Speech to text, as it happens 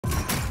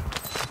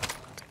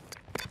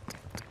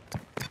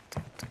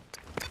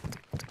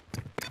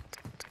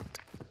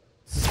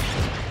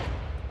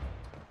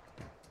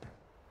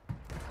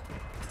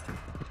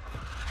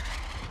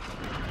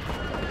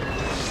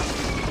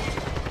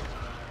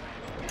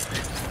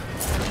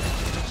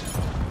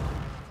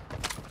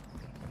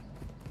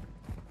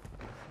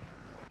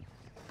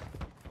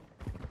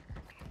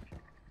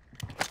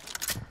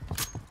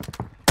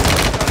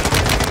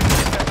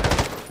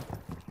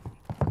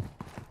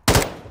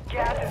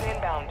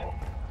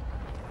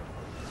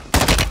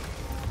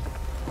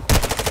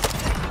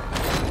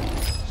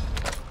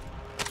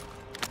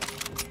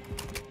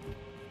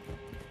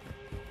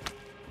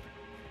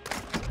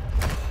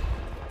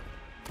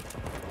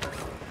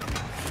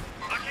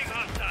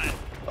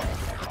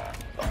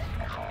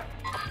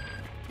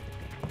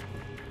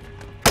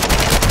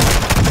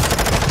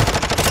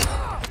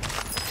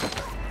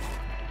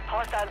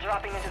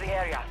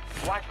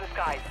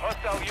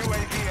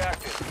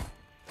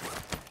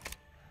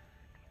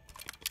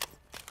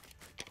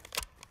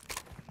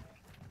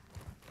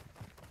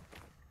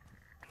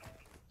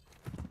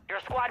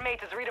squad mate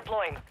is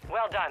redeploying.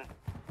 Well done.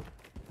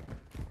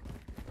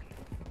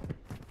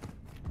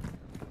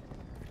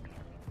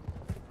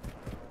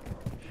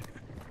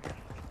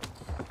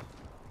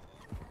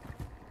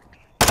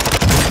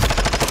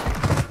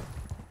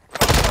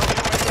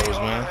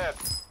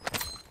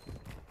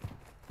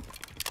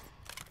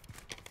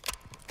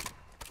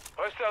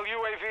 Hostile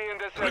UAV in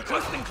this sector.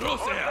 Requesting close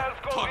air. Hostiles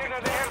called in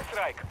Target. an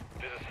airstrike.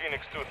 This is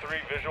Phoenix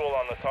 2-3, visual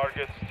on the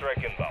target, strike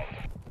inbound.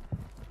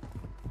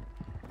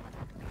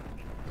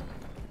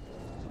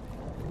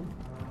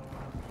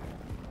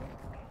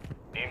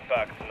 In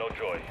fact, no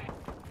joy.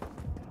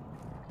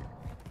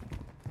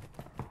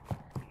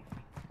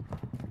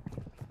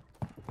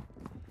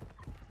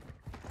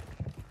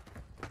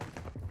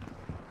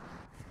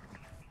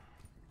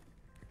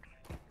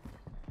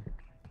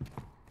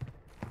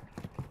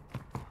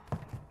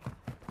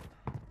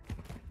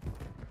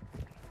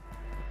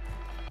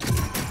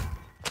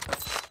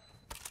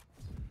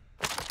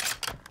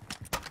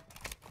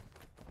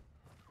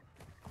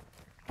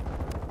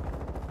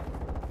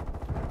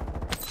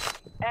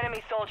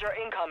 Enemy soldier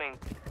incoming.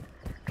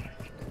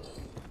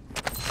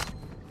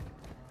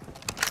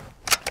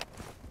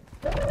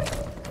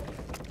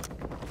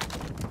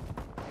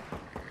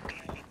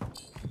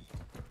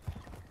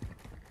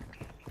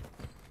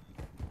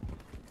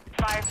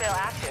 Fire sale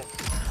active.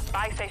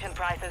 Buy station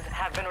prices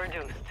have been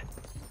reduced.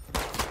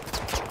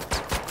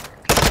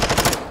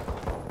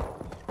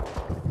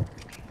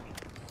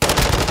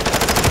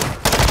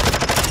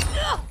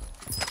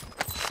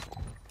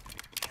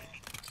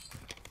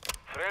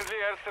 Friendly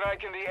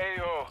airstrike in the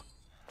AO.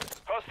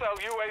 Hostile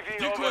UAV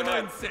Decoy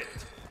overhead. mine set.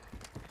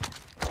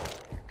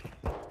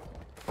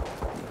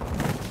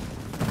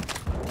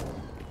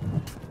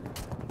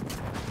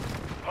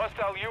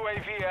 Hostile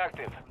UAV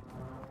active.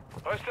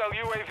 Hostile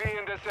UAV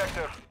in this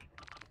sector.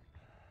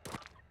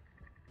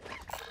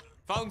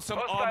 Found some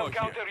Hostile armor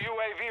counter here.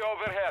 UAV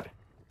overhead.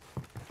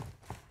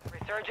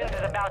 Resurgence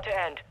is about to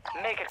end.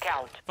 Make it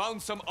count.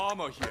 Found some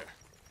armor here.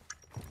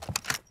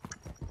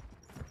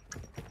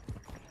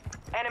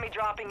 Enemy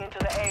dropping into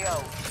the AO.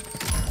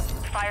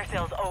 Fire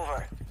sales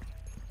over.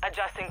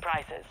 Adjusting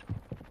prices.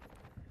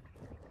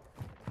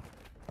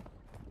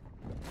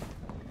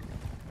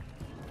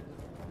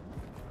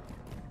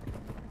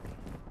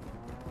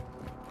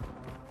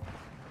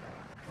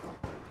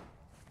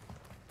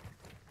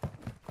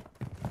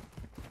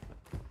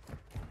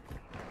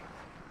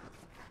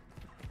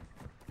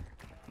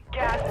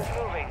 Gas is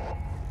moving.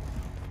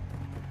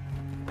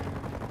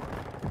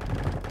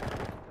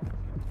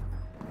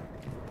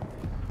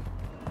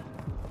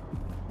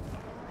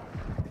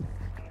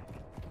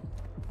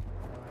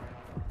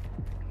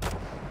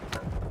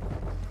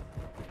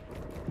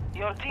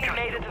 Your team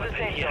made it to the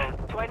safe zone.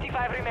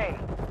 25 remain.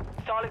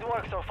 Solid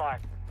work so far.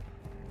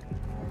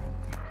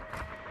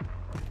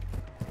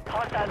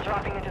 Hostiles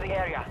dropping into the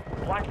area.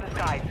 Watch the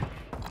skies.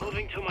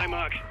 Moving to my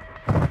mark.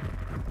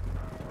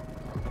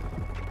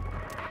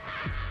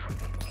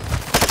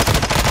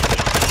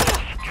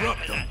 Drop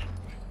them.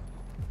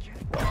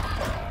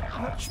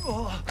 Much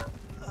more.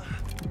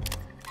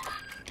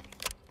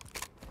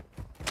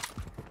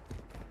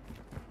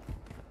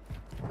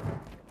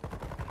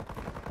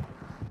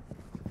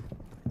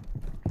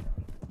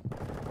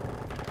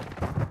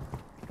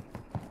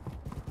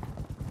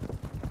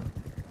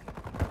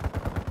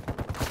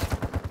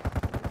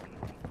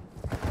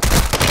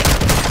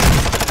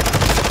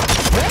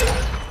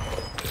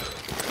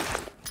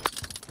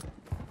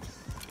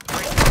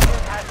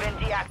 Has been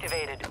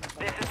deactivated.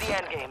 This is the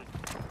endgame.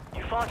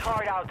 You fought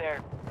hard out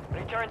there.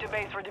 Return to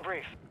base for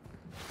debrief.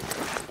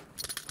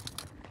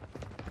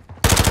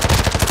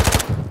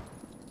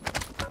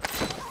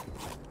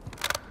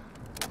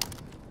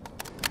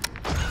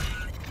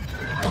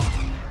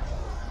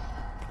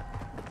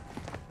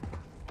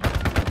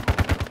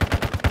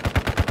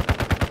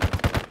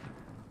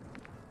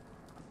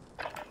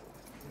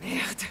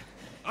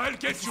 I'll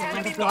get you.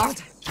 Enemy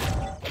marked.